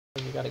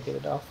You gotta get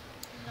it off.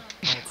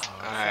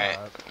 Alright,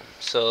 I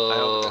so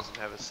hope it doesn't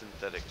have a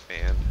synthetic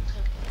fan.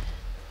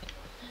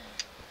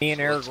 Me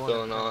and what's Aragorn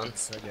going are on?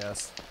 crims, I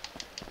guess.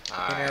 Me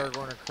Alright. and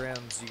Aragorn are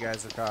crims, you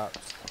guys are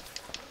cops.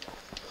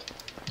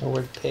 No,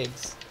 we're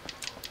pigs.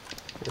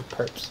 We're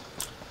perps.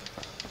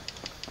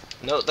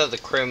 Note that the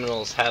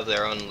criminals have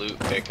their own loot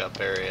pickup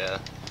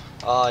area.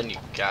 Oh, and you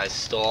guys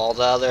stole all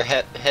the other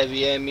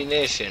heavy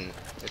ammunition.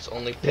 There's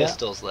only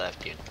pistols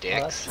left, you Oh,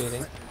 dicks. that's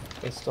cheating.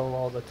 They stole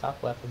all the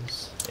cop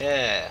weapons.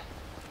 Yeah.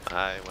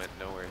 I went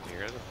nowhere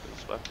near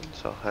those weapons,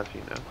 I'll have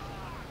you know.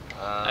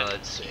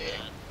 Let's see.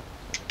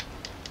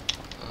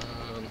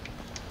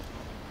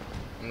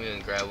 I'm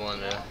gonna grab one.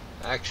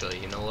 Actually,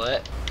 you know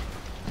what?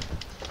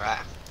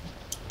 Ah.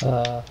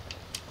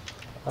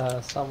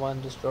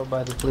 Someone just drove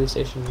by the police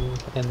station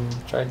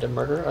and tried to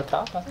murder a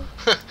cop, I think.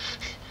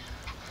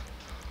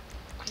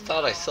 I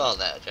thought I saw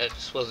that. I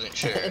just wasn't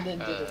sure. And then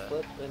did a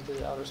flip into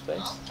the outer space.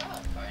 I'll throw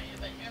it for you,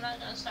 but you're not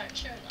gonna start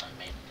shooting on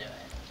me to do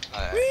it.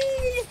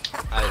 Alright.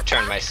 I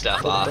turned my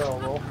stuff off. Barrel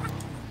roll.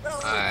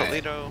 Alright.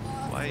 Toledo,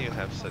 why you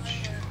have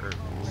such, or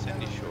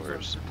Cindy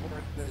Shores,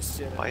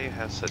 why you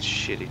have such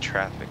shitty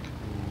traffic?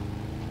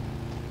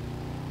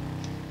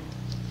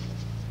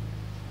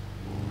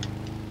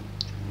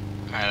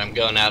 Alright, I'm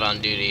going out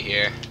on duty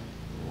here.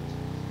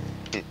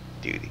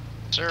 Duty.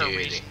 Is there a Duty.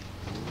 reason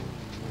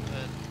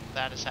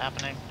that is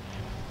happening?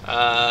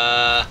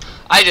 I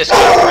just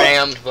got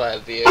rammed by a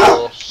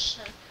vehicle.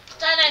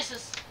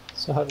 Dionysus.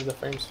 So how did the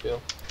frames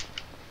feel?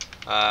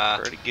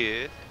 Pretty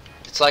good.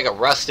 It's like a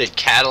rusted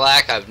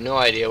Cadillac. I have no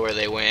idea where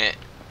they went.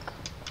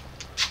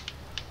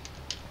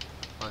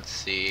 Let's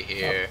see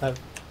here. Oh, I've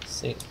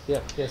seen.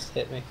 Yep, yes,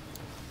 hit me.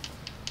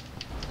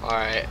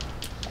 Alright,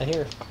 I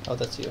hear. Oh,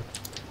 that's you.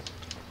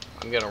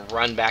 I'm gonna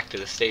run back to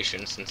the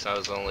station since I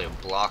was only a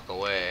block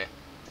away.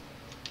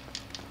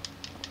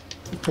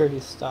 Here he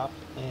stopped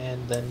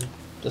and then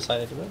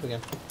decided to move again.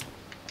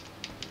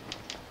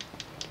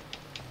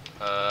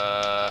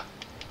 I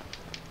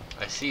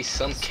see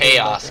some Stand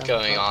chaos back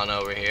around the going front.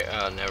 on over here.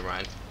 Oh, never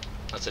mind.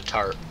 That's a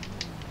tarp.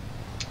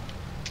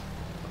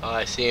 Oh,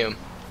 I see him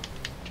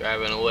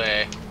driving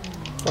away.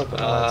 Fucking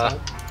all that time.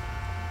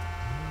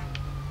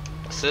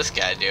 What's this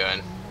guy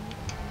doing?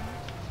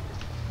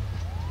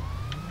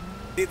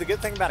 See, the good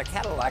thing about a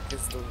Cadillac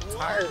is the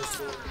tires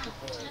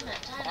Damn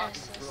it,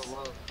 Dionysus. real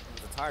low.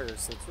 The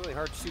tires, so it's really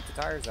hard to shoot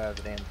the tires out of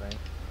the damn thing.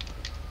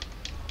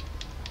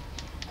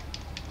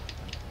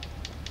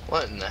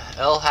 What in the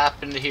hell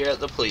happened here at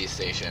the police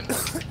station?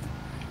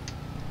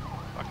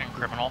 Fucking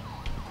criminal.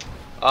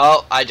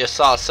 Oh, I just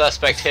saw a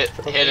suspect hit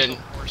a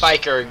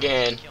biker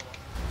again.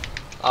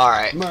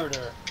 Alright.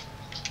 Murder.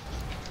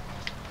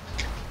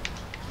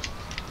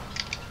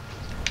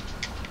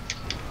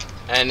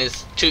 And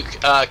is to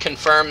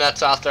confirm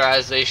that's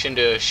authorization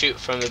to shoot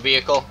from the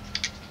vehicle?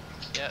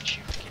 Yeah,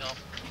 shoot to kill.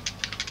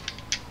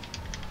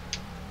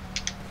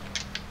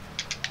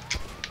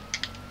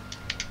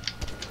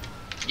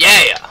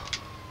 Yeah!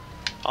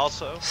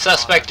 Also,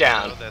 Suspect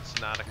down. no, that's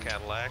not a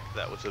Cadillac,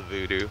 that was a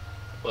Voodoo.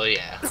 Well,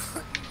 yeah.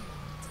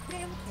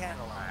 Damn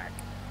Cadillac.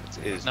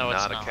 It is No, it's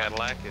not a not.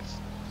 Cadillac, it's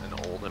an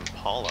old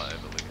Impala, I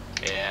believe.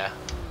 Yeah.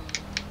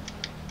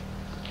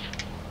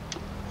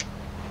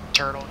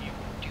 Turtle, you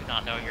do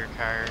not know your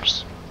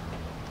cars.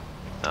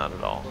 Not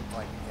at all. Looked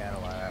like a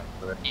Cadillac,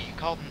 but... You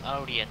called an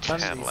Audi a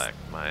Cadillac,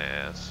 my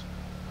ass.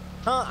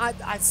 Huh,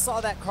 I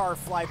saw that car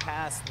fly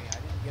past me. I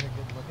didn't get a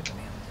good look at the damn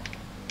thing.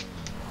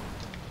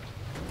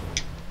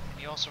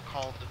 You also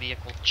called the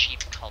vehicle cheap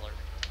color.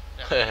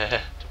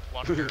 To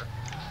wonder.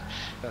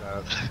 Shut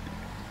up.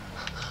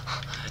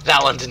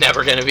 That one's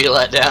never gonna be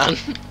let down.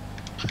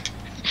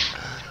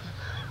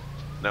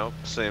 Nope,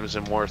 same as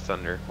in War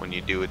Thunder, when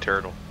you do a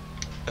turtle.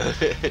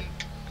 Alright,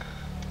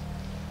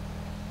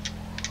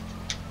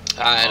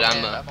 And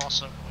I'm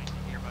also going to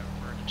hereby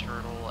refer to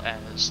Turtle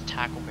as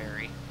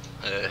Tackleberry.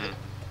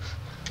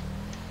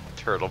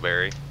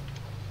 Turtleberry.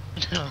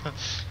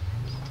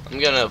 I'm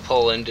gonna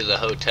pull into the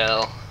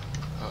hotel.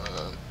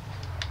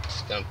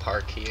 Just gonna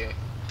park here.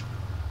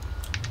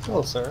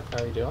 Hello, sir.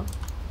 How are you doing?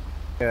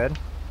 Good.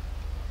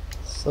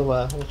 So,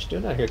 what you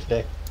doing out here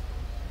today?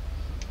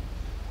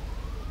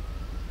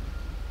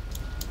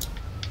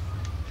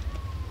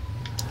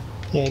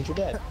 And you're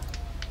dead.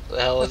 What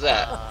the hell was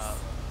that?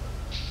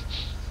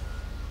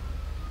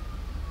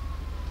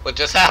 What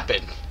just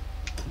happened?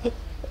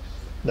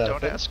 No,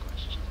 Don't ask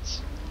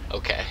questions.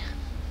 Okay.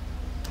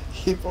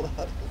 He pulled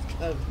out his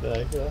gun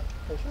and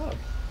I shot him.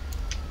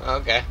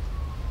 Okay.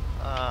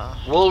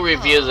 We'll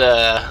review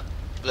the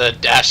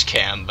dash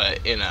cam,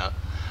 but you know,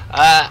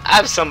 I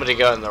have somebody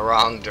going the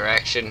wrong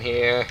direction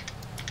here.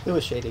 It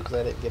was shady because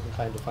I didn't give him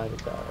time to find a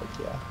car.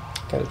 Yeah,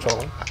 kind of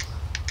trolling.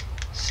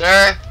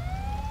 Sir?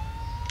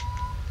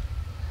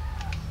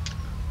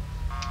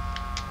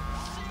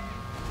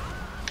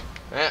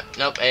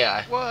 Nope,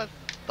 AI. What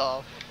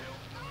the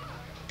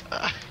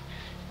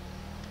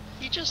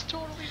he just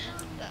totally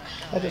murdered that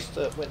guy. I just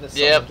witnessed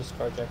Yep. someone just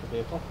carjack a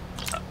vehicle.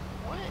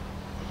 What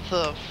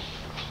the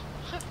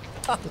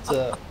It's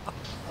a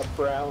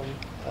brown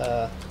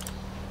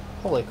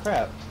Holy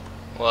crap.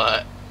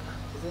 What?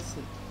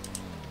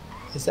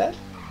 Is that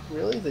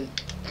really the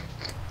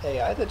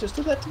AI that just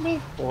did that to me?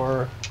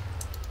 Or,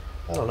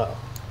 I don't know.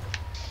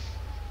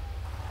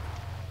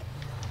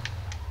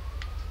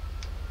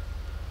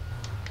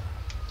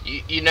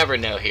 You never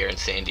know here in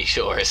Sandy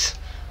Shores.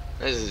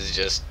 This is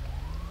just,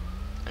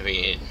 I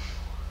mean,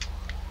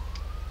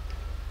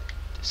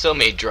 so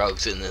many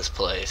drugs in this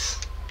place.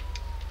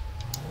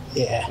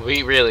 Yeah.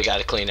 We really got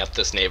to clean up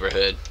this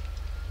neighborhood.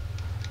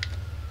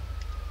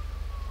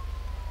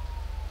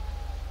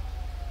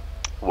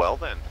 Well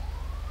then.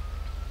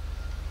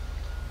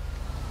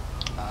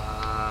 Hey,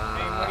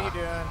 what are you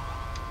doing?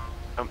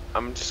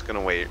 I'm just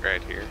gonna wait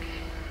right here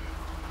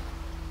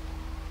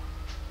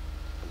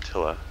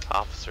until a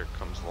officer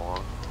comes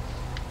along.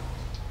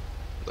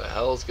 What the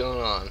hell's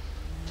going on?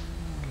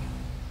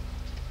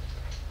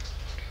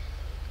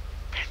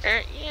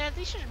 Yeah,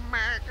 this is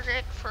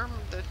Margaret from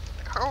the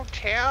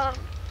hotel.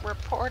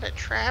 Report a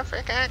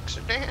traffic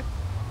accident.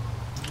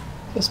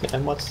 Yes,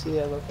 ma'am. What's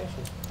the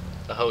location?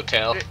 The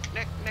hotel.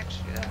 Next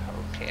to the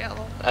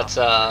hotel. That's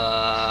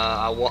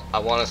I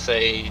want to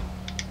say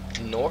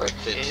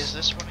north. Is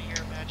this one of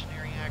your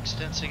imaginary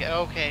accidents again?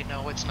 Okay,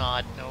 no, it's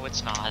not. No,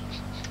 it's not.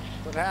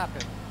 What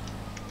happened?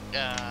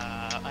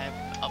 I have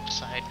an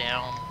upside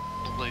down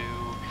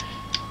blue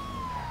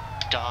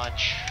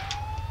Dodge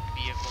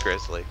vehicle.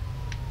 Grizzly.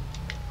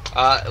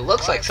 It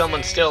looks like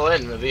someone's still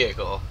in the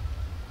vehicle.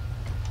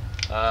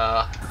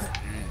 Yes.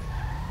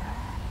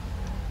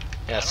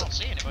 I don't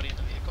see anybody in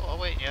the vehicle. Oh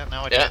wait, yeah,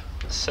 now I Yeah. do.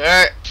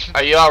 Sir,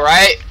 are you all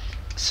right?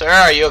 Sir,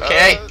 are you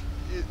okay?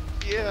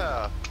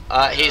 Yeah.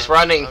 He's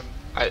running.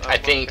 I'm I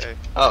think. okay.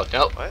 Oh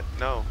no. What?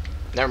 No.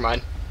 Never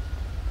mind.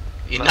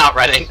 He's not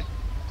running.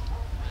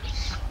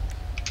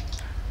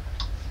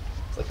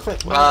 It's like,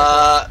 quick,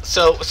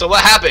 So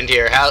what happened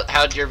here?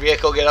 How'd your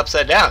vehicle get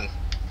upside down?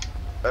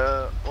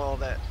 Well,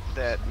 that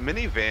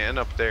minivan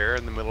up there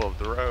in the middle of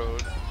the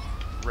road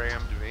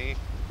rammed me,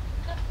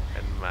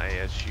 and my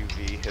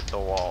SUV hit the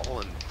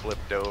wall and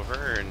flipped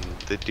over, and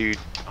the dude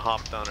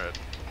hopped on a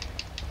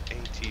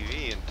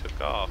ATV and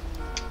took off.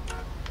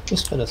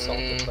 Just been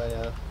assaulted by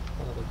another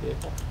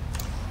vehicle.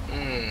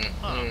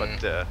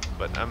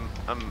 But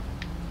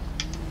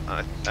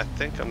I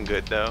think I'm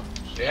good though.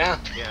 Yeah.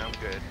 Yeah, I'm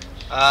good.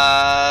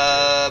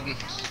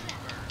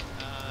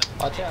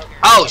 Watch out.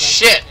 Oh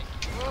shit!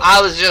 I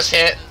was just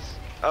hit.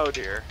 Oh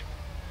dear.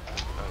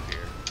 Oh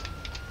dear.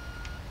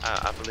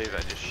 I believe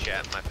I just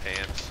shat my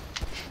pants.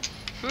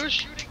 Who's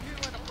shooting you?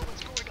 I don't know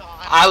what's going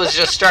on. I was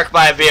just struck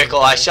by a vehicle.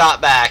 I shot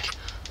back.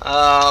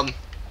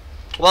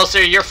 Well,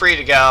 sir, you're free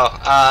to go.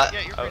 Yeah,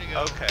 you're free to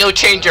go. Okay. Go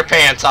change your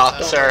pants,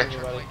 officer.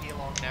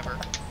 Never.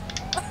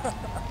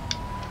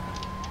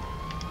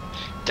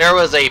 There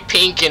was a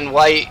pink and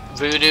white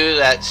voodoo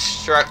that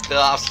struck the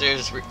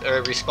officers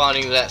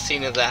responding to that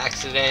scene of the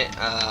accident.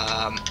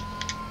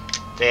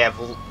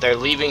 They're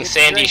leaving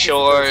Sandy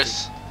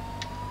Shores.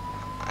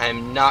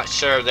 I'm not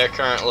sure of their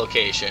current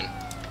location.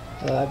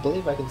 I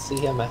believe I can see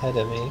him ahead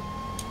of me.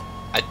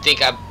 I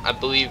think I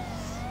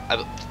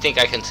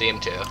can see him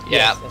too. Yeah.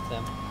 Yes, that's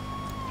him.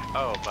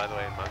 Oh, by the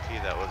way, Monkey,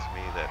 that was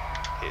me that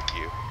hit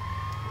you.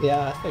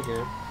 Yeah, I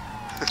figured.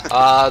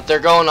 They're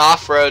going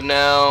off-road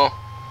now.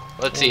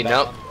 Let's see. Back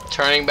Nope. on the road.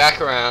 Turning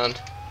back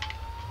around.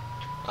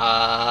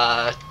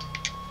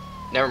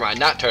 Never mind.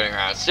 Not turning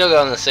around. Still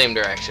going the same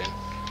direction.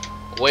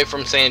 Away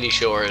from Sandy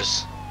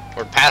Shores.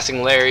 We're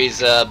passing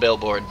Larry's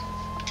billboard.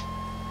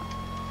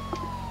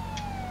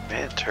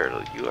 Man,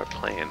 Turtle, you are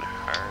playing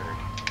hard.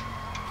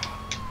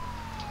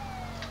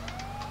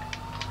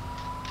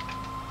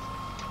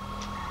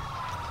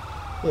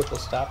 Vehicle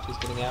stopped. He's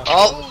getting out.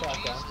 Oh! With a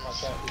shotgun.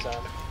 Watch out. He's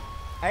armed.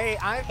 Hey,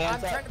 I'm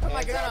Hands trying up, to put my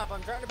hands gun up. up.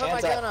 I'm trying to put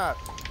Hands my up. gun up.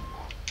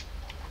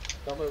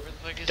 Don't move.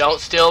 Don't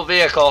steal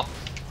vehicle.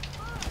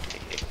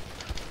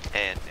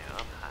 And now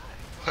I'm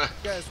high.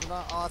 You guys were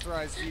not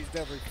authorized to use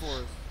deadly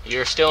force.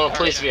 You're still in a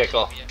police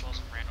vehicle. Ran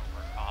over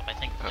a cop. I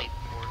think the late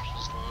force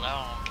was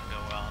long ago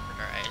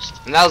authorized.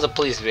 And that was a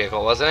police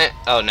vehicle, wasn't it?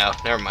 Oh no,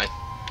 never mind.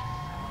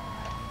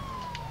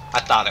 I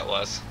thought it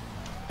was.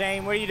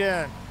 Dane, what are you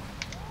doing?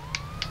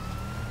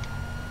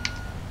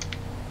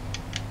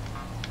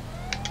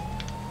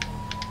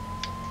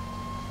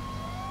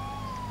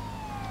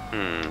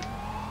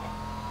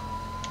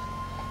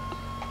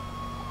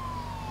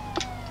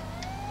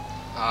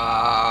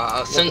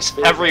 Since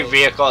every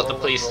vehicle at the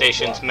police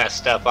station's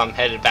messed up, I'm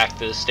headed back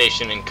to the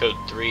station in code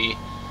 3.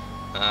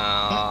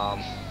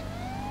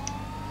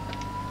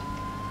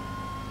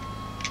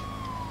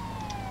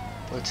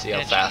 Let's see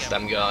how fast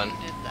I'm going.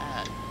 Did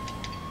that.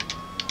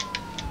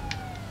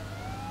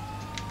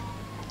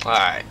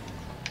 Alright.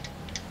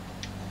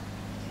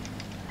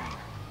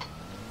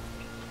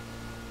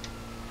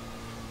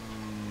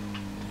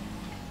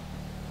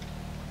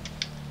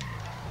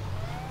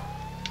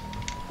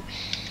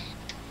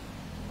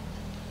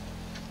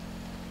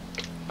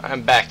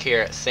 I'm back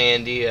here at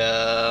Sandy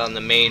on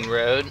the main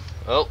road.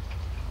 Oh.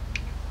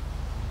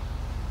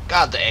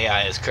 God, the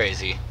AI is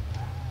crazy.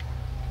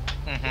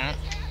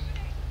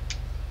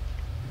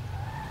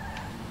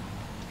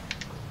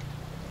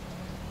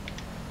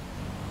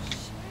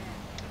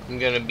 I'm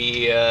gonna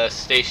be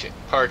station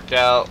parked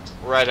out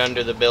right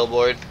under the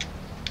billboard.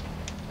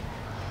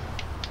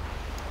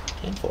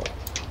 And 4.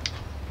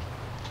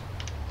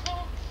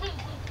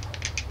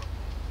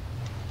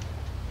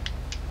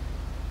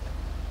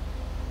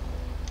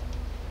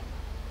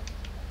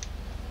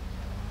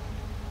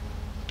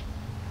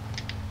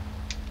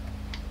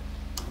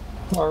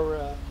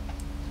 Or,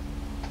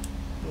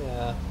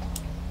 yeah.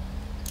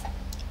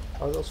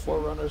 Are those 4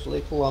 runners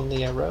legal on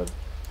the road?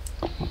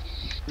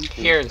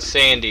 Here in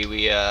Sandy,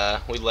 we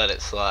let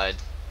it slide.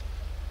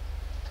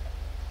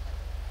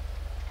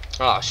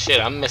 Oh shit,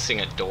 I'm missing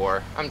a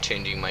door. I'm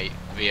changing my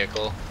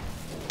vehicle.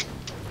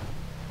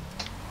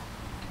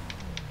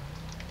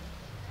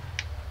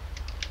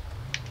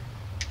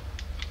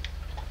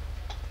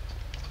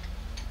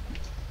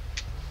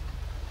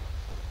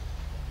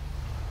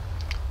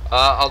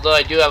 Although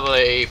I do have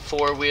a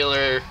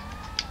 4-wheeler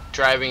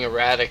driving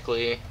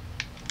erratically.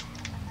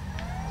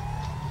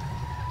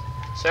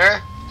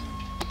 Sir?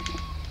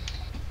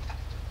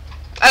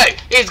 Hey,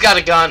 he's got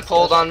a gun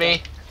pulled on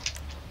me.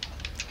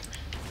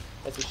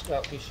 As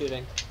he's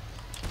shooting.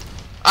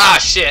 Ah,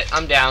 shit,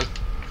 I'm down.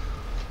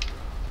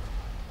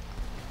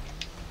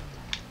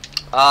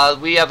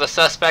 We have a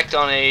suspect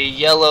on a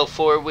yellow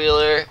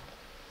 4-wheeler.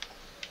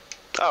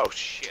 Oh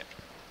shit.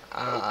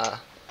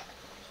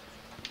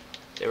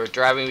 They were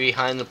driving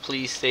behind the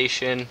police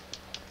station.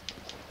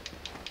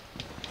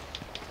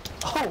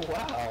 Oh,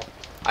 wow.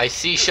 I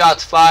see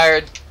shots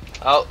fired.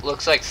 Oh,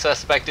 looks like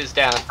suspect is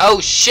down. Oh,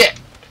 shit!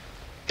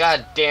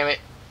 God damn it.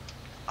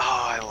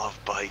 Oh, I love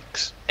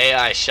bikes.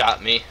 AI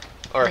shot me.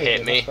 Or Hey,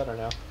 hit me. that's better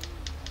now.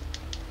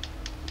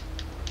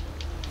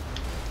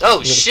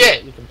 Oh,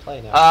 shit! You can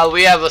play now.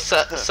 We have a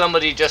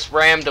somebody just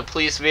rammed a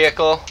police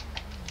vehicle.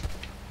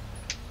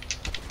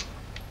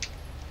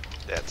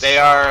 That's They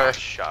are a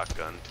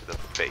shotgun to the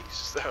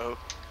face, though.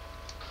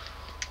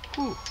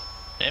 Whew.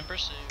 In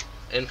pursuit.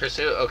 In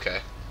pursuit? Okay.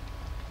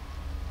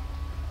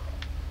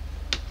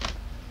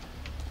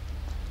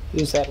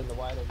 Who's that in the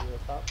white? Are you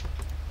a cop?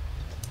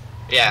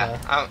 Yeah,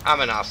 I'm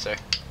an officer.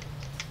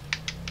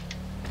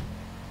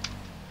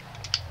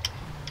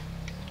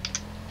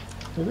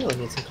 We really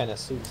need some kind of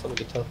suit so we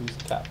can tell who's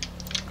the cop.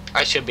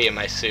 I should be in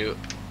my suit.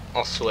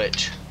 I'll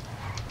switch.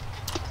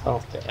 Oh,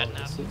 okay. Heading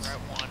The out suits. Route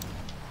 1.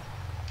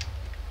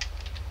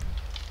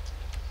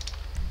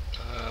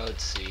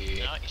 Let's see.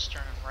 No, he's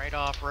turning right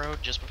off road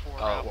just before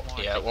Oh, Route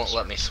 1. yeah, it won't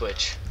let me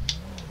switch.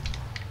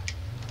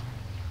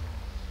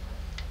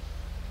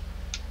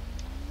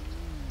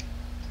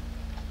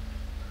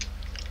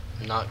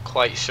 Not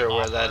quite sure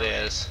where that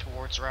Off-road is.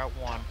 Towards Route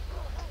 1.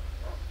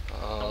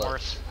 Let's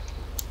North.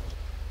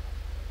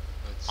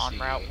 On see.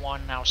 Route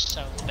 1, now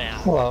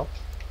southbound. Hello.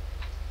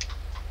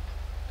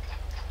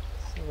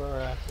 So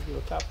are you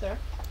a cop there?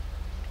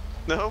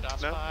 No,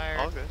 Shots no, fired.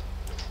 all good.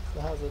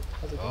 So how's it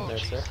going Oh, there,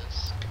 sir?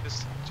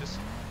 Jesus. Just,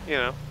 you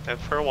know, head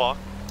for a walk.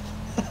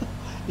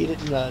 You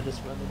didn't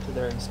just run into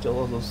there and steal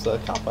all those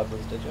cop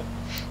weapons, did you?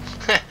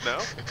 No?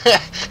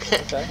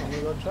 Okay, I'm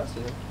gonna go trust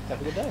you.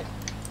 Have a good day.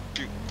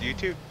 You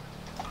too.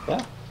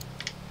 Yeah.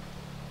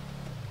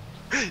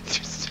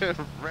 Just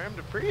rammed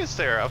a Prius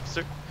there,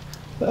 officer.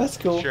 That's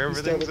cool. Sure You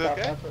stole the everything's cop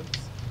okay? weapons.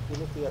 You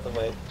look the other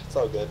way. It's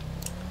all good.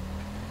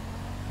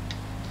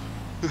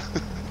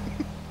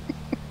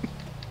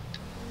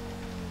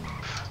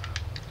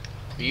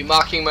 Are you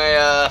mocking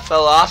my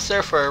fellow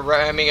officer for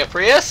ramming a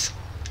Prius?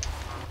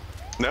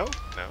 No?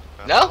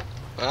 No?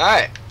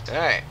 Alright.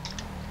 Alright.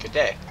 Good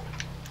day.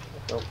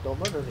 Don't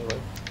murder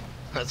anyone.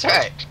 That's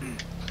right.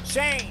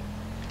 Shane!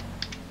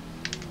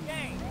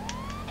 Shane!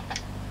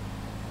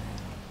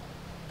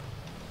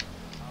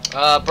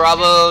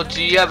 Bravo,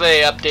 do you have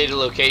a updated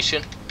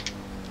location?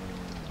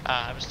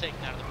 I was taken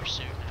out of the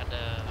pursuit and had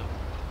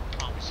to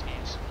confiscate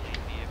some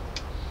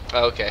vehicle.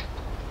 Oh, okay.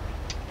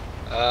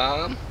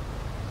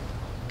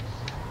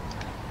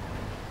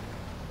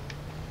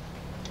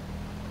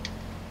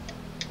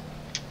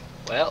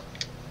 Well,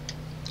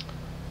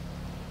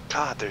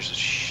 God, there's a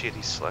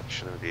shitty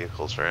selection of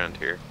vehicles around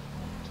here.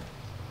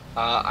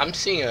 I'm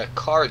seeing a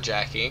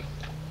carjacking.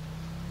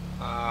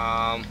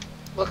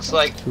 Looks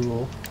like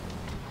Cool.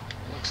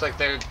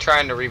 they're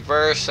trying to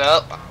reverse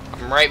up.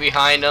 I'm right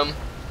behind them.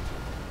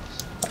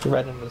 You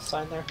right under the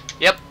sign there?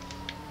 Yep.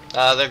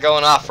 They're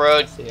going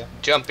off-road, See ya.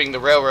 jumping the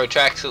railroad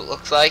tracks, it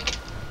looks like.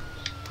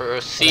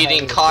 Proceeding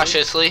happened to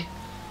cautiously.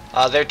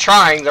 They're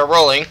trying, they're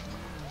rolling.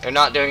 They're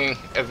not doing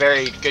a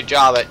very good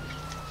job at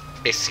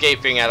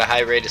escaping at a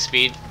high rate of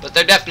speed, but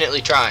they're definitely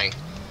trying.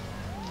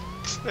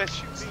 That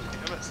should be,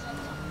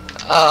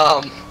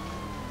 damn it.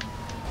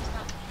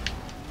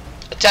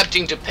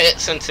 Attempting to pit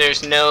since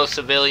there's no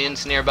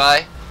civilians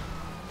nearby.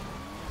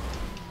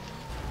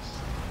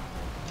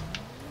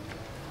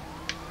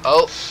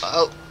 Oh.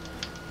 Oh,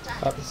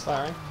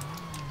 sorry.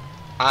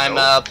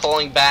 I'm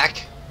pulling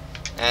back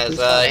as Who's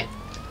that?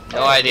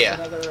 no idea.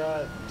 There's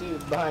another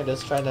dude behind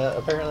us trying to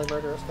apparently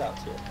murder us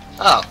cops here.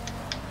 Oh.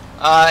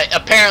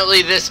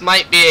 Apparently this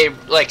might be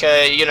like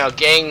a, you know,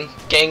 gang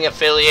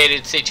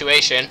affiliated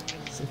situation.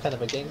 Some kind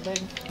of a gangbang?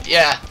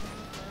 Yeah.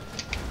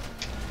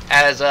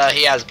 as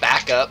he has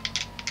backup.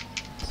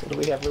 So do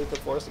we have lethal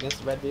force against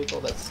the red vehicle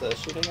that's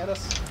shooting at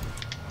us?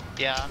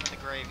 Yeah, I'm in the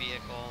gray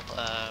vehicle,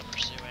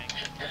 pursuing.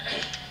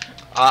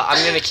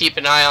 I'm gonna keep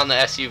an eye on the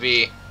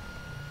SUV.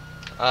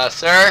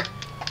 Sir?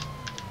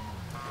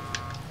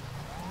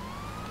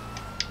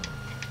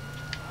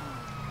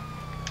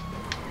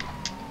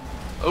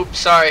 Oops,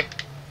 sorry.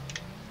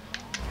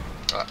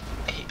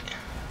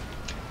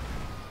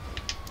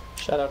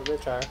 Shot out a rear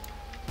tire.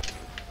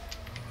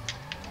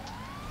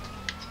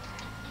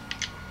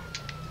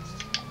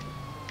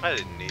 I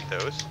didn't need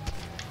those.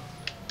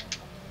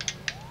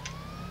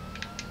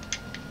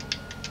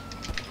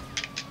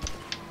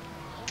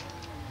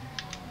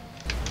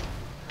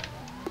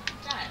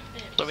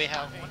 So we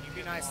have one You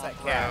be nice to that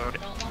on cat. the road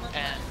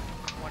and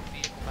one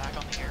vehicle back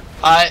on the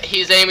air.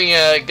 He's aiming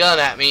a gun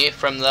at me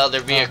from the other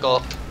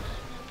vehicle.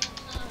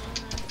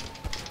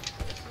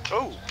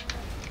 Oh!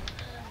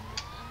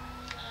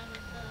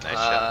 Nice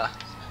shot.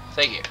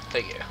 Thank you,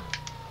 thank you.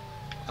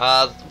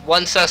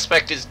 One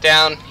suspect is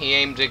down. He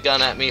aimed a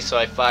gun at me, so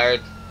I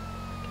fired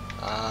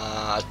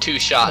 2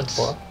 shots,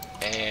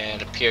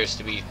 and appears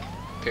to be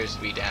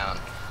down.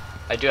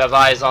 I do have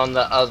eyes on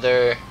the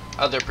other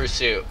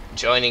pursuit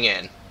joining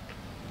in.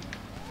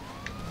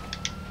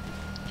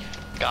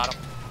 Got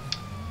him.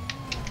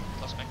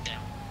 Suspect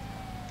down.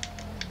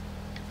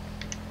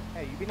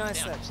 Hey, you be nice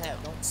to that cat.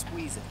 Don't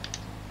squeeze it.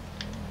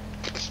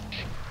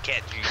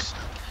 Cat juice.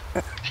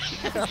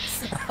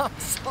 I'm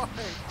sorry.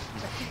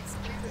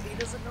 He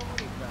doesn't know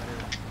any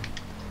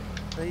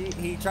better.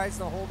 He tries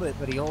to hold it,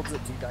 but he holds it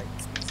too tight.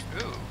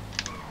 Ooh.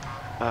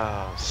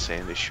 Oh,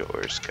 Sandy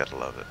Shores, gotta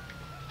love it.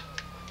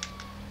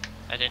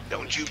 I didn't.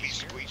 Don't you be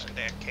squeezing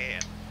that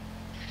cat.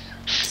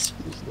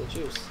 Squeeze the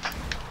juice.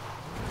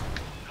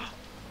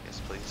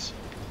 Yes, please.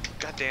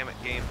 God damn it,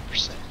 game.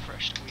 Percent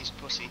fresh squeezed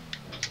pussy.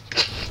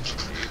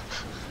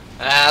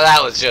 That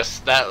was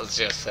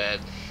just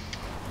said.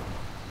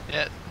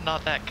 Yeah,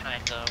 not that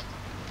kind though.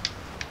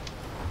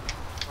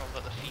 More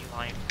about the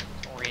feline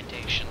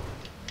orientation.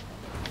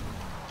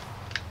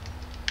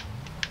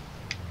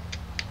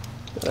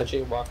 Is that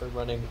jaywalker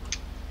running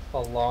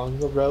along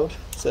the road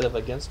instead of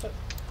against it?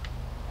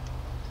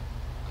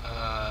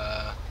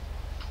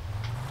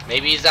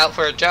 Maybe he's out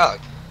for a jog.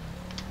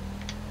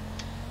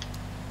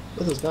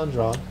 With his gun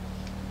drawn.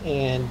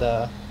 And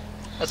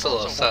That's a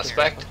little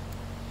suspect.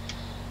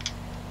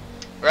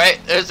 Right?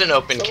 There's an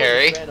open someone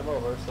carry. ran him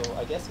over, so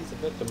I guess he's a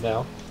victim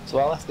now. So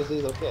I'll ask if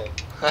he's okay.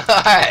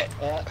 Alright.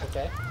 Yeah,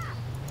 okay.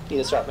 He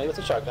just shot me with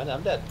a shotgun.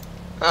 I'm dead.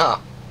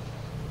 Oh.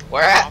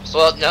 Where at?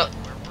 Well, no.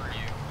 Where were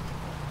you?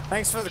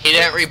 Thanks for the. He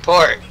didn't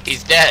report.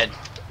 He's dead.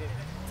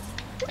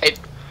 Hey,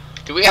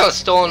 do we have a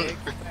stolen...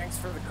 Thanks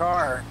for the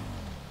car.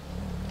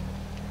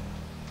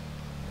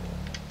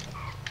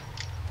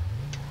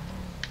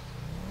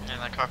 And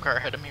that cop car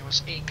ahead of me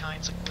was 8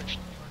 kinds of glitch.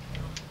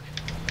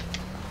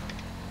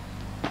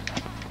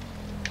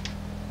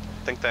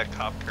 I think that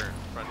cop car in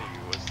front of you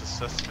was the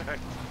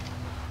suspect.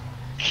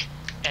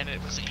 And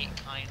it was 8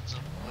 kinds of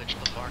glitch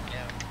the fuck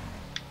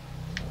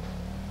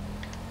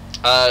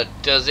out.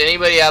 Does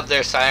anybody have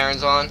their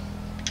sirens on?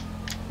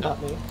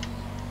 Not me.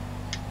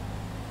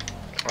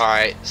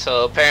 Alright,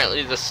 so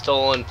apparently the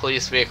stolen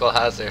police vehicle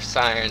has their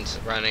sirens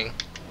running.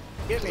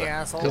 Get me,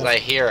 asshole. Because I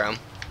hear them.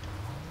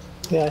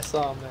 Yeah, I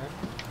saw him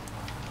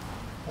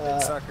there.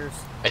 Suckers.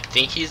 I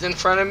think he's in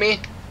front of me.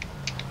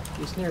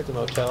 He's near the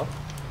motel.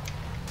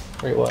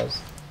 Where he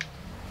was.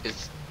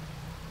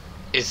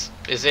 Is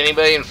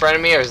anybody in front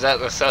of me, or is that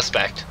the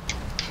suspect?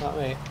 Not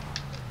me.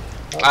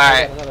 Oh,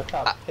 Alright. I got another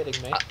cop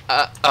hitting me.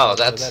 Oh,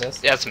 That is.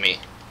 that's me.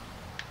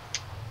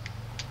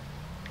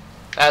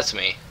 That's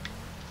me.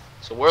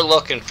 So we're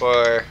looking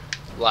for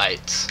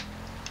lights.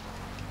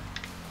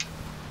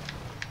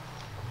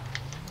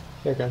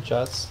 Hear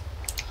gunshots.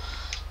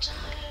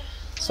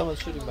 Someone's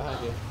shooting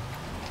behind you.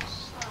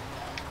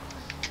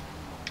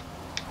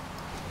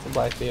 It's a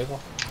black vehicle.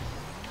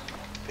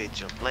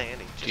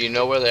 Vigilante. Do you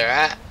know where they're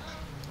at?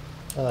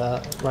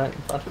 Right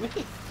in front of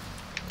me.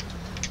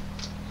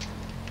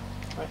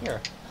 Right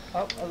here.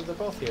 Oh, they're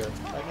both here.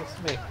 Right next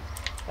to me.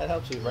 That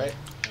helps you, right?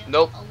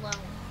 Nope. Alone.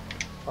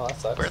 Oh, that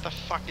sucks. Where the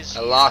fuck is I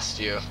he? lost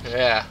you.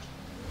 Yeah.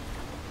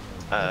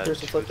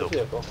 Here's the To flip the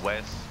vehicle.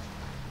 west.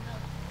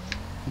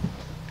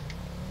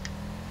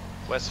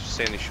 West of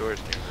Sandy Shores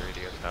near the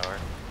radio tower.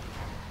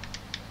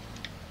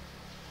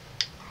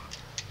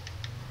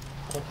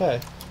 Okay.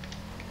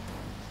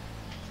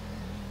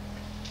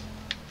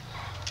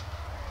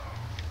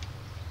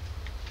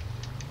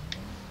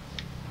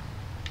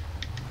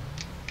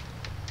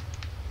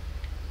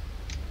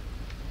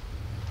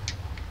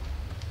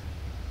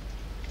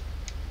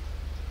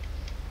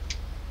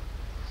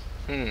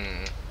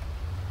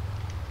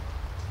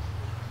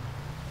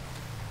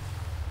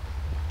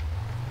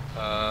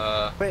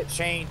 Quit,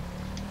 Shane.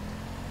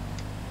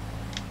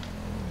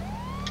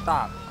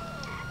 Stop.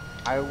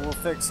 I will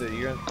fix it.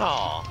 You're.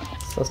 Aw.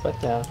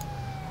 Suspect down.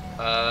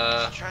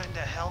 Just trying to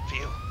help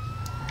you.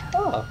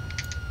 Oh.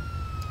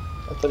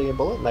 I'm putting a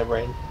bullet in my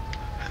brain.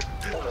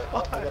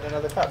 Oh, I got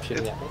another cop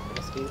shooting at me. It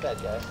must be the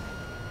bad guy.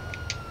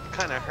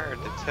 kind of hard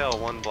to tell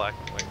one black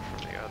and white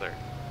from the other.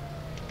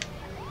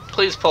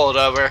 Please pull it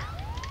over.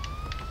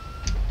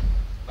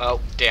 Oh,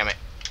 damn it.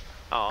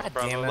 Oh, God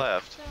Bravo damn it.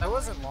 left. That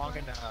wasn't long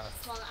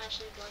enough. Well,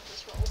 actually, Blunt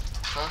just rolled.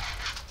 Huh?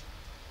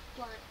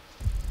 Blunt.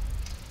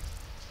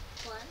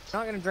 Blunt.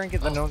 Not gonna drink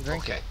it, then don't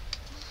drink okay. it.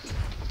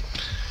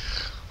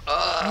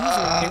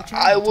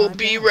 I will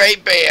be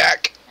right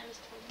back. I was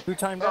told. Who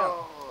timed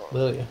out?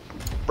 Will you?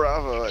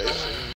 Bravo, I see.